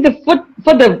packing the food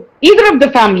for either of the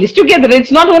families together,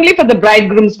 it's not only for the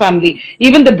bridegroom's family,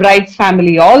 even the bride's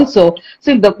family also.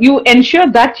 So you ensure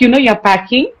that, you're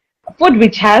packing food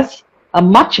which has a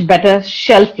much better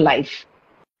shelf life.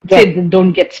 Yes. So they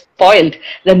don't get spoiled.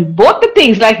 Then both the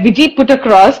things like Vijay put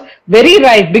across, very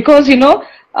right, because,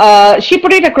 she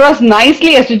put it across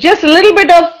nicely as to just a little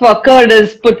bit of curd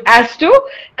is put as to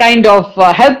kind of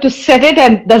help to set it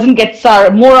and doesn't get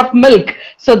sour, more of milk.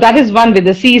 So that is one with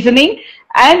the seasoning.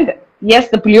 And yes,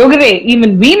 the puliyogare,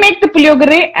 even we make the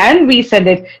puliyogare and we send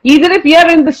it. Either if you are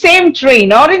in the same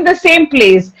train or in the same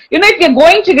place, if you're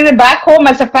going to get it back home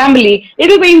as a family, it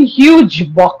will be in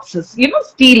huge boxes,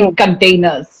 steel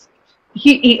containers.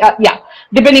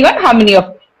 Depending on how many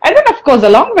of, and then of course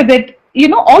along with it,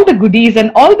 all the goodies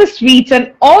and all the sweets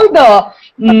and all the,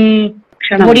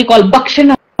 what do you call,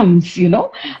 bakshanams,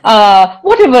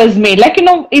 whatever is made. Like,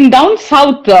 in down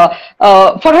south,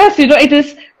 for us, it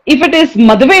is, if it is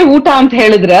Madave Uta ant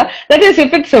helidra, that is,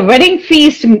 if it's a wedding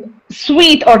feast,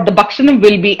 sweet or the bakshanam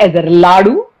will be either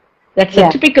ladu, that's a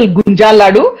typical gunja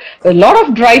ladu, a lot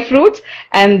of dry fruits,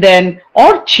 and then,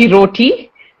 or chiroti,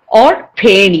 or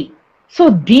peni. So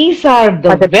these are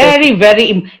the very,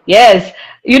 very, yes.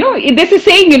 This is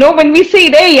saying, when we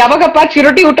say, hey, yavagappa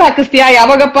chiroti uta hakustya,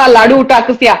 yavagappa ladu uta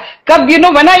hakustya. Kab,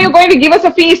 when are you going to give us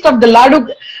a feast of the ladu,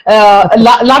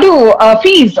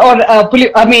 feast or,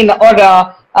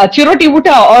 chiroti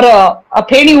uta or a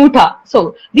peni uta.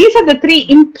 So these are the three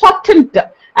important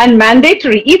and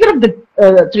mandatory, either of the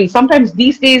three. Sometimes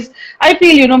these days, I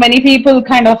feel, many people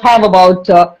kind of have about,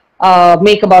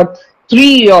 make about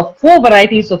 3 or 4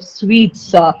 varieties of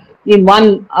sweets in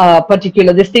one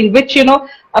particular this thing, which,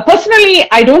 personally,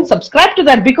 I don't subscribe to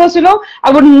that because, I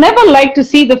would never like to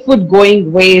see the food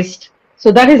going waste.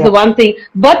 So that is the one thing.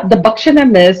 But the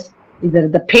bakshanam is either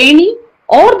the peni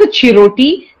or the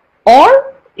chiroti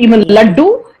or even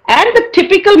laddu and the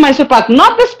typical Mysore pak,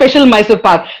 not the special Mysore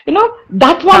pak.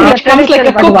 That one which comes like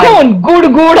a cocoon,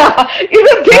 guda.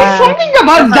 There's something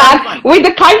about that with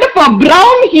the kind of a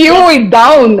brown hue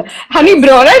down, honey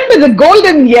brown, right? With the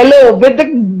golden yellow, with the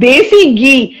desi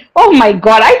ghee. Oh my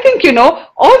God. I think,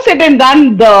 all said and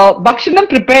done, the bakshanam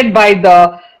prepared by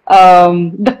the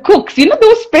cooks,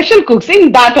 those special cooks,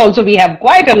 in that also we have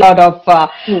quite a lot of,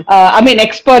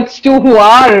 experts too who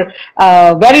are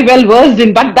very well versed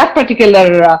in that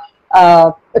particular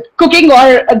cooking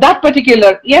or that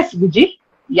particular, yes, Vijay?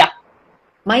 Yeah.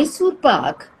 Mysore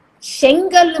pak,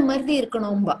 shengal mardi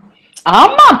irkanomba.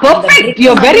 Amma, perfect.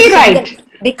 You're very right.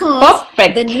 Because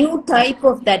the new type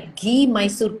of that ghee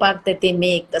Mysore pak that they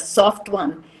make, the soft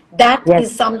one, that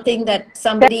is something that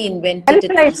somebody invented.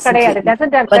 It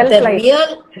doesn't have but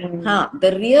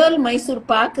the real Mysore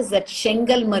pak is that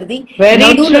shengal mardi.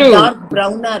 Very true. Dark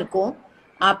brown arko.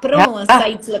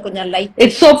 Sides light.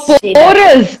 It's so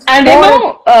porous, and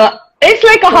it's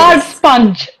like a hard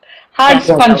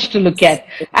sponge to look at.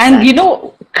 And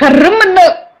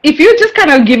karramana if you just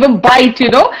kind of give a bite,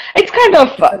 it's kind of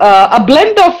a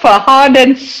blend of hard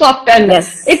and soft, and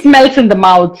it melts in the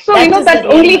mouth. So, that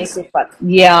only,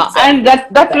 and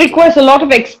that requires a lot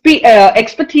of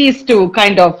expertise to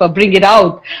kind of bring it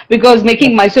out, because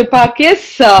making Mysore pak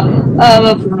is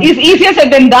easier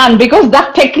said than done, because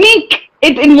that technique,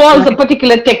 it involves a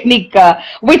particular technique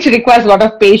which requires a lot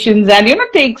of patience and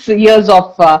takes years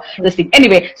of this thing.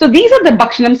 Anyway, so these are the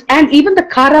bhakshanams, and even the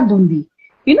kara bundi.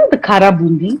 The kara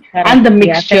bundi and the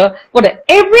mixture,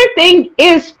 everything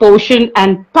is portioned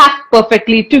and packed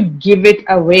perfectly to give it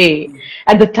away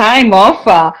at the time of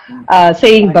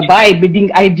saying bye-bye, bidding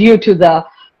adieu to the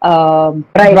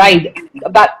bride.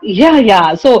 But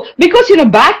so because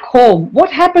back home, what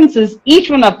happens is each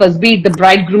one of us, be it the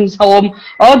bridegroom's home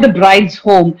or the bride's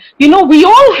home, we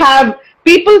all have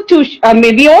people to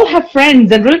we all have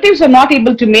friends and relatives who are not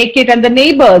able to make it, and the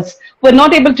neighbors were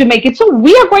not able to make it. So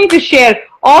we are going to share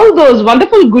all those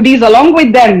wonderful goodies along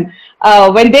with them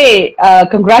when they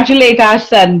congratulate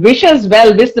us and wish us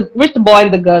well, wish the boy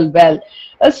and the girl well.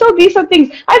 So these are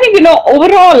things, I think,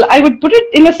 overall, I would put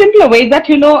it in a simpler way that,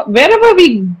 wherever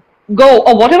we go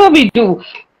or whatever we do,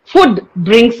 food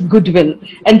brings goodwill.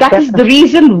 And that is the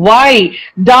reason why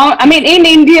in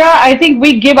India, I think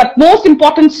we give utmost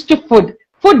importance to food.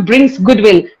 Food brings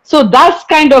goodwill. So thus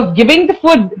kind of giving the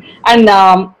food and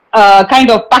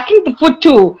kind of packing the food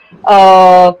to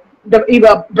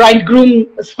the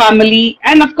bridegroom's family,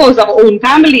 and of course our own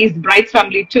family is the bride's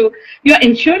family too. You're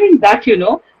ensuring that,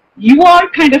 you are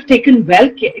kind of taken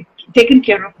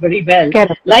care of very well.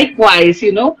 Likewise,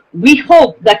 we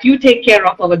hope that you take care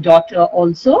of our daughter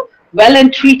also well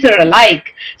and treat her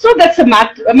alike. So that's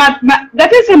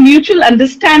that is a mutual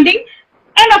understanding.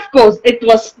 And of course,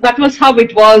 that was how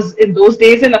it was in those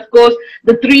days. And of course,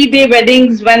 the 3-day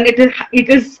weddings, when it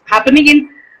is happening in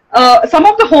some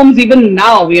of the homes even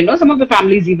now, some of the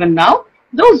families even now,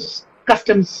 those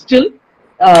customs still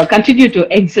continue to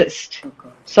exist.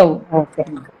 So,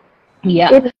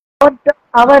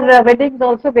 our weddings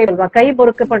also, kai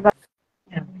borukku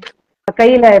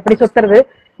kaila eppadi sutradhu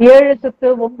 7 suttu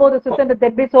 9 suttu, and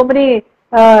there be so many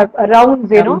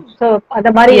rounds, so அந்த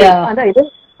மாதிரி அந்த இது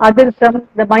அதிர்சம்,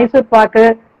 the Mysore pak,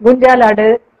 gunjal adu,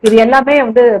 இது எல்லாமே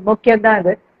வந்து முக்கியம் தான்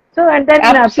இது. So and then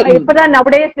இப்பதான்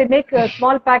nowadays they make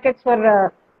small packets for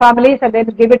families and then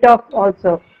give it off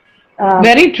also.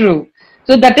 Very true.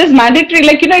 So that is mandatory,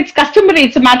 it's customary,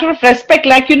 it's a matter of respect,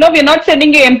 we're not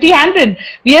sending you empty-handed,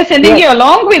 we are sending you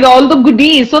along with all the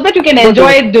goodies so that you can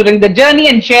enjoy it during the journey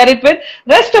and share it with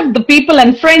rest of the people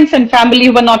and friends and family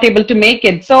who are not able to make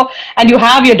it. So, and you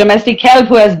have your domestic help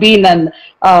who has been an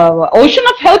ocean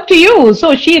of help to you,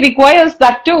 so she requires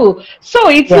that too. So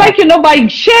it's by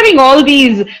sharing all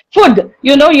these food,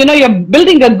 you're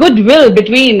building a goodwill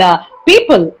between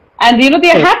people. And they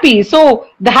are happy, so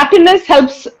the happiness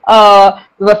helps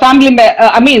the family.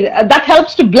 That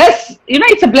helps to bless.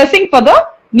 It's a blessing for the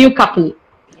new couple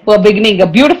who are beginning a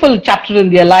beautiful chapter in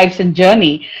their lives and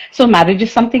journey. So marriage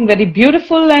is something very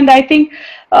beautiful, and I think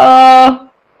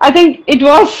it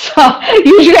was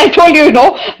usually I told you,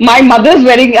 my mother's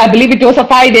wedding. I believe it was a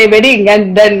 5-day wedding,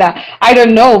 and then I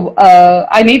don't know.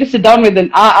 I need to sit down with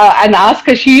and ask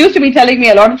her. She used to be telling me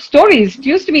a lot of stories. It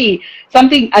used to be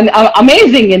something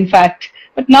amazing, in fact.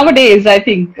 But nowadays, I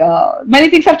think many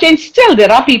things have changed. Still,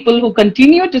 there are people who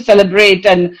continue to celebrate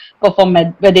and perform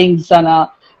weddings on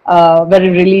a very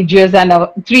religious and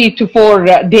a 3 to 4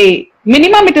 day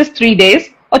minimum. It is 3 days.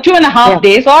 Or 2.5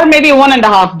 days, or maybe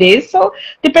 1.5 days. So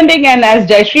depending, and as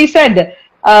Jayashree said,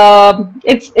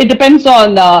 it depends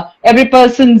on every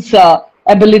person's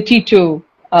ability to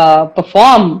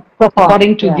perform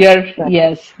according to their.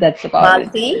 Yes, that's about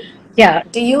Malti,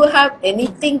 it. Do you have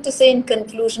anything to say in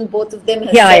conclusion? Both of them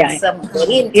have said some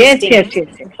very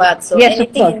interesting parts. So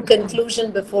anything in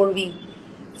conclusion before we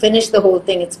finish the whole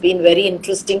thing? It's been very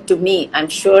interesting to me. I'm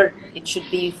sure it should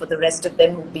be for the rest of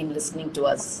them who've been listening to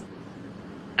us.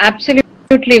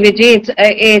 Absolutely, Vijay.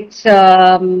 It's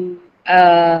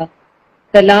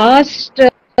the last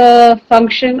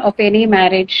function of any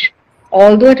marriage.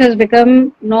 Although it has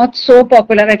become not so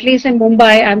popular, at least in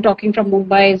Mumbai, I'm talking from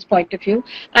Mumbai's point of view,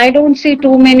 I don't see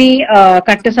too many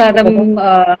Kattasadam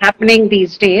happening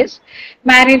these days.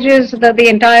 Marriages, the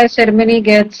entire ceremony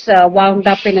gets wound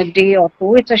up in a day or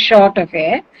two. It's a short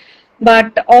affair.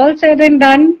 But all said and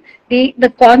done,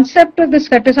 the concept of this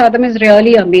Kattasadam is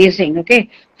really amazing. Okay,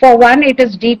 for one, it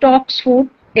is detox food.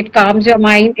 It calms your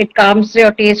mind, it calms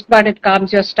your taste bud, it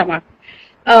calms your stomach.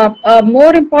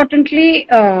 More importantly,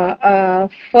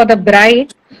 for the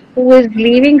bride who is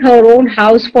leaving her own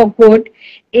house for good,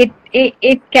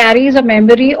 it carries a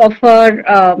memory of her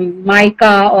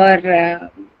Maika or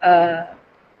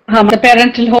The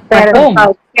parental home at parents' home.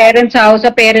 house, parents' house,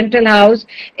 a parental house.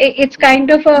 It's kind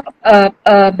of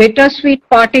a bittersweet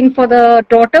parting for the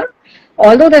daughter.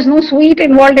 Although there's no sweet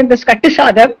involved in this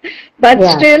kattisadam, but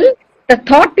Yeah. still the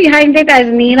thought behind it, as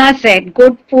Neena said,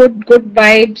 good food, good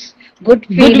vibes, good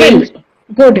Goodwill. feelings,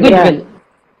 goodwill. Goodwill.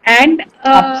 And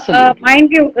Absolutely.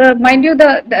 mind you,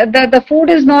 the food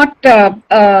is not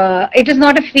it is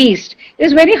not a feast. It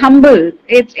is very humble.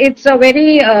 It's a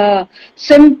very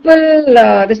simple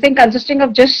this thing consisting of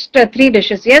just 3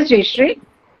 dishes. Yes, Jayashree?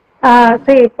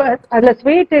 சரி இப்ப அதுல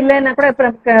sweet இல்லைன்னா கூட இப்ப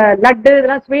நமக்கு லட்டு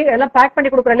இதெல்லாம் sweet எல்லாம் back பண்ணி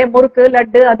கொடுக்குறோம் இல்லையா, முறுக்கு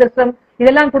லட்டு அதிரசம்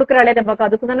இதெல்லாம் கொடுக்குறாளே நமக்கு,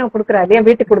 அதுக்கு தான் நம்ம கொடுக்குறா இல்லையா,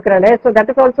 வீட்டுக்கு கொடுக்குறாளே. So that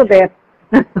is also there.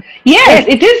 Yes,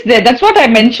 it is there. That's what I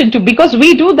mentioned too, because we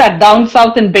do that down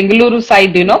south in Bengaluru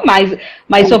side, you know,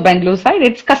 Mysore Bengaluru side.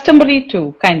 It's customary too,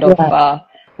 kind of.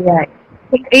 Yeah.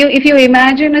 If you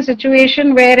imagine a situation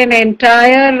where an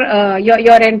entire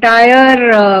your entire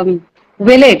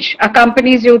village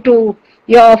accompanies you to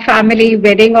your family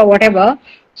wedding or whatever,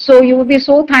 so you will be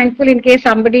so thankful in case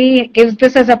somebody gives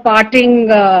this as a parting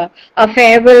a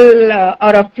farewell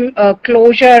or a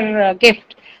closure gift,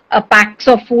 a packs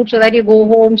of food, so that you go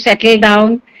home, settle down,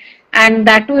 and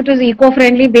that too it is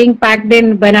eco-friendly, being packed in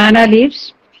banana leaves.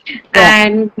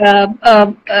 And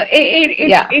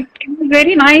it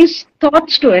very nice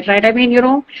thoughts to it, right? I mean, you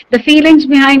know, the feelings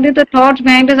behind it, the thoughts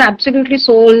behind it is absolutely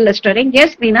soul stirring.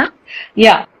 Yes, Neena?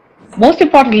 Yeah. Most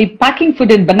importantly, packing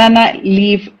food in banana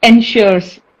leaf ensures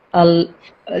a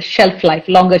shelf life,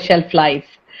 longer shelf life.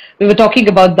 We were talking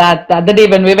about that the other day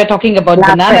when we were talking about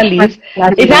banana leaves.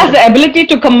 It has the ability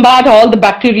to combat all the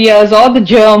bacteria, all the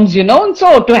germs, you know, and so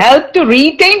to help to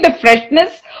retain the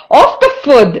freshness of the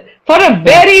food for a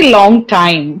very long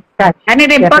time. And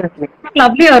it imparts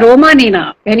lovely aroma, Neena.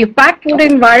 When you pack food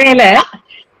in varele,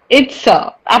 it's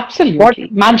absolutely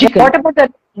magical. What about the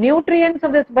nutrients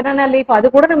of this banana leaf? அது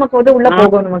கூட நமக்கு வந்து உள்ள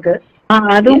போகும் நமக்கு.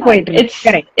 அதுவும் போயிட்டு.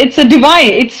 It's a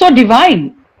divine. It's so divine.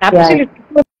 Absolutely.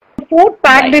 Food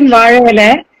packed in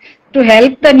varele to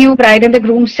help the new bride and the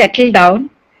groom settle down,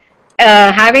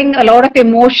 having a lot of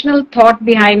emotional thought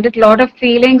behind it, a lot of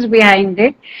feelings behind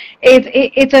it.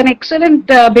 It's an excellent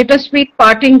bittersweet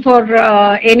parting for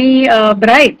any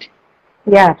bride.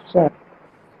 Yeah, sure.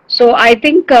 So I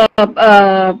think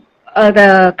the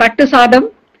Kattu Sadam,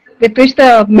 with which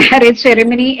the marriage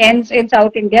ceremony ends in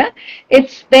South India,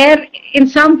 it's there in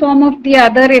some form of the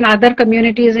other in other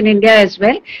communities in India as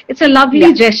well. It's a lovely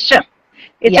gesture.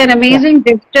 It's an amazing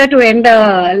gesture to end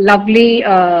a lovely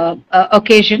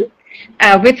occasion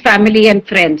with family and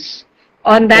friends.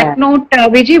 On that note,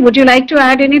 Vijay, would you like to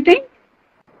add anything?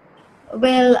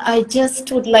 Well, I just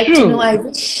would like to know, I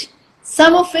wish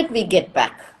some of it we get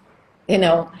back. You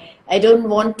know, I don't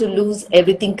want to lose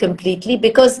everything completely,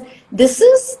 because this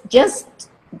is just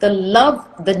the love,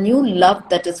 the new love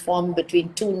that is formed between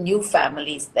two new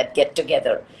families that get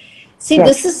together. See,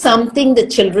 this is something the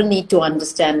children need to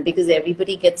understand, because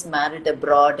everybody gets married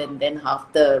abroad and then half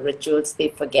the rituals they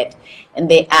forget. And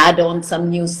they add on some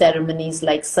new ceremonies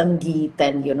like Sangeet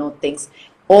and, you know, things.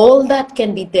 All that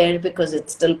can be there because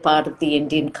it's still part of the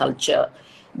Indian culture.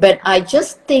 But I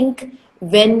just think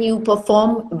when you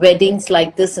perform weddings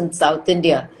like this in South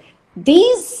India,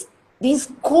 these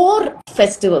core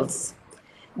festivals,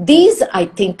 these I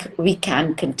think we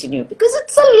can continue, because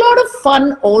it's a lot of fun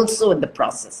also in the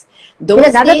process.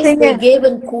 Those days they gave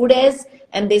in kudes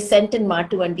and they sent in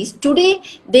matuvandis. Today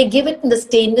they give it in the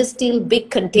stainless steel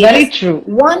big containers. Very true.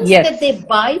 Ones that they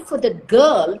buy for the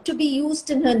girl to be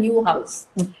used in her new house.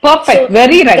 Perfect. So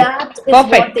very right. That is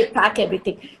what they pack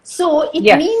everything. So it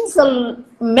means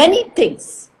many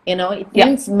things. You know, it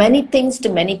means many things to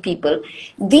many people.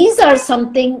 These are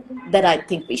something that I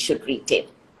think we should retain.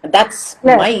 That's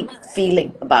my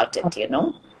feeling about it, you know.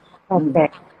 Okay.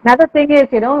 Another thing is,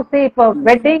 you know, see, for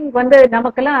wedding,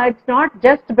 it's not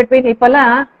just between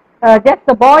just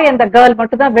the boy and the girl,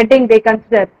 but the wedding they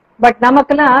consider. But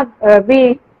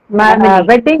we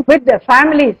wedding with the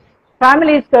families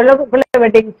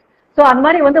weddings. So அந்த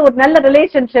மாதிரி வந்து ஒரு நல்ல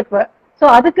relationship. So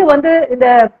அதுக்கு வந்து இந்த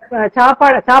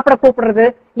சாப்பிட கூப்பிடுறது,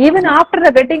 even after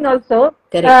the wedding also,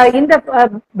 in the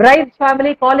bride's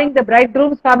family calling the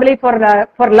bridegroom's family for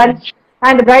lunch,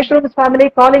 and the bridegroom's family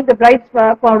calling the bride's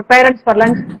parents for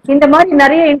lunch. இந்த மாதிரி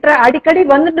நிறைய அடிக்கடி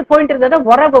வந்துட்டு போயிட்டு இருந்ததா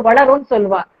உறவு வளரும்னு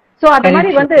சொல்லுவா. So அந்த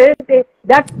மாதிரி வந்து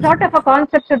that sort of a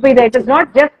concept should be there. It is not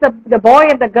just the boy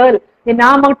and the girl.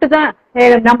 நான் மட்டும் தான்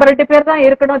நம்ம 2 பேர் தான்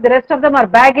இருக்கணும், the rest of them are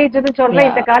baggage ன்னு சொல்றேன்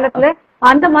இந்த காலத்துல.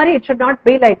 அந்த மாதிரி it should not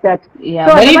be like that.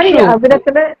 So அந்த மாதிரி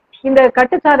விதத்துல இந்த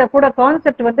கட்டுச்சாத கூட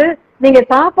கான்செப்ட் வந்து நீங்க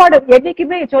சாப்பாடு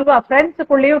என்னைக்குமே சொல்லுவா,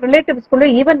 ஃப்ரெண்ட்ஸுக்குள்ளேயும்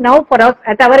ரிலேட்டிவ்ஸ்குள்ளேயும், even now for us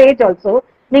at our age also,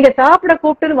 நீங்க சாப்பிட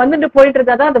கூப்பிட்டு வந்துட்டு போயிட்டு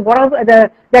இருந்தாதான் அந்த உறவு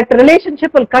that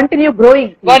relationship will continue growing.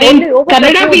 But in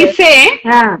Kannada we say,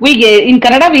 in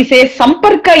Kannada we say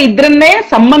samparka idranne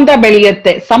sambandha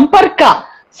beliyutte.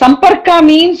 Samparka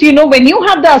means, you know, when you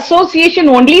have the association,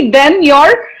 only then your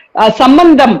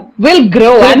sambandham will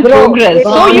grow and progress.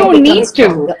 So you need to.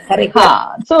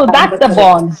 So that's the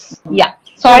bonds. Yeah.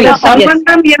 Sorry. The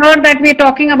sambandham here that we're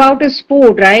talking about is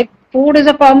food, right? Food is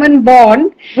a common bond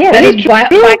that is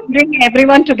binding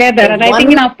everyone together. And I think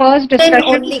in our first discussion,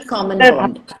 only common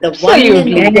bond.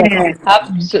 Absolutely.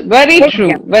 Very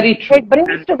true. Very true. It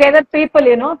brings together people,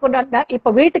 you know. இப்ப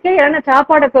வீட்டுக்கே யாரா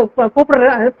சாப்பாடு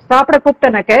சாப்பிட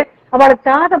கூப்பிட்டனக்கு அவள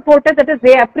சாதம் போட்டு that is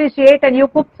they appreciate and you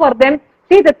cook for them.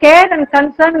 See the care and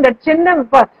concern இந்த சின்ன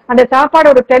அந்த சாப்பாடு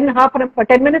ஒரு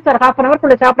 10 minutes or half an hour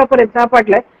குள்ள சாப்பிட போற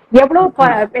சாப்பாட்டுல எவ்வளவு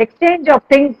exchange of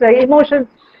things, emotions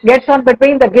gets on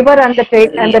between the giver and the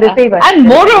take and the receiver. And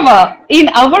moreover, in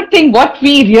our thing, what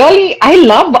we really, I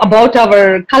love about our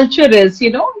culture is,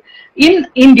 you know, in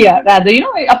India rather, you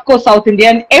know, of course South India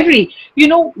and you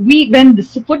know, when the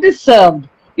food is served,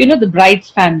 you know, the bride's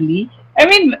family, I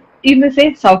mean, in the say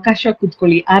saukasha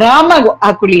kutkoli, arama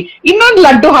hakuli, innon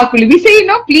laddu hakuli, we say, you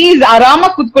know, please arama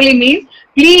kutkoli means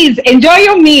please enjoy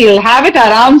your meal, have it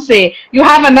aram say, you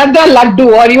have another laddu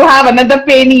or you have another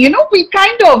penny, you know, we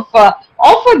kind of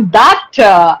offer that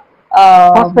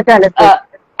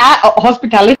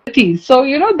hospitality. So,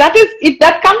 you know, that is it,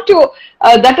 that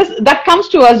comes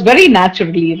to us very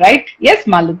naturally, right? Yes,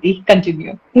 Malati,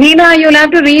 continue. Neena, you'll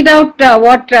have to read out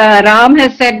what Ram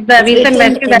has said, the recent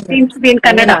message that seems to be in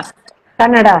Kannada.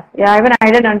 Yeah, even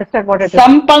I didn't understand what it is.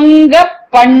 Sampanga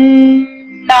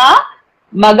panna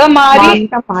magamari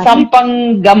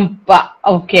sampangampa.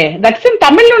 Okay, that's in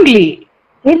Tamil only.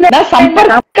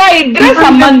 Samparka idra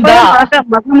sambandha.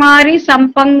 Magamari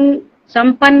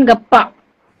sampangappa.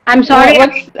 I'm sorry,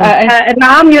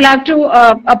 Ram, you'll have to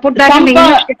put that in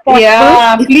English if possible.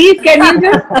 Yeah, please, can you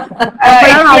just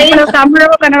explain?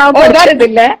 That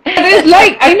is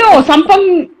like, I know,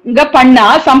 Sampanga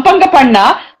Panna,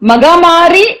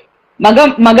 Magamari,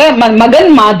 Magan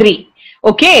Madri.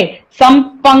 Okay,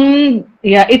 Sampang,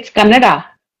 yeah, it's Kannada.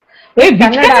 Wait,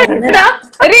 which Kannada?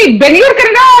 Bangalore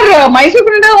Kannada or Mysore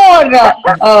Kannada or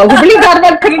Hubli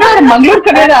Dharwad Kannada or Mangalore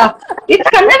Kannada? It's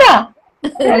Kannada.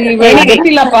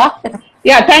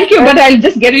 Yeah, thank you, but I'll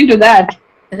just get into that.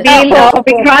 We'll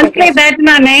translate that in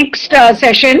our next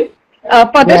session.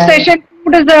 For this session,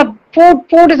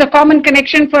 food is a common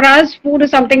connection for us. Food is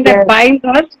something that binds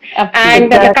us.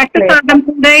 And the Kattasadam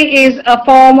today is a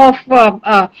form of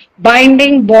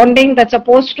bonding that's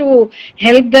supposed to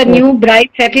help the new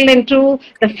bride settle into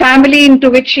the family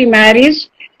into which she marries.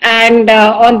 And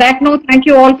on that note, thank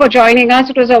you all for joining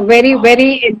us. It was a very,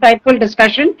 very insightful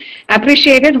discussion.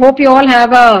 Appreciate it. Hope you all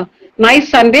have a nice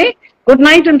Sunday. Good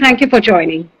night and thank you for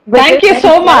joining. Thank you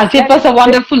so much. It was a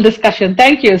wonderful discussion.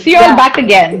 Thank you. See you all back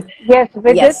again. Yes,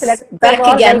 with this, let's back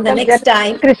again the next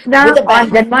time. Krishna on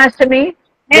Janmashtami.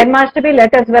 Janmashtami,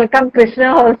 let us welcome Krishna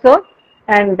also.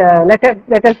 And let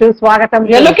us do Swagatam.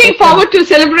 We are looking forward to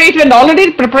celebrate when already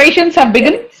preparations have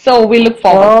begun. So we look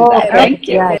forward to that. Thank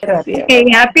you. Yeah, sure. Okay,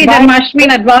 happy Janmashtami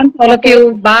in advance, all of you.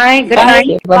 Bye. Good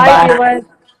night. Bye, viewers.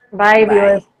 Bye,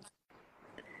 viewers.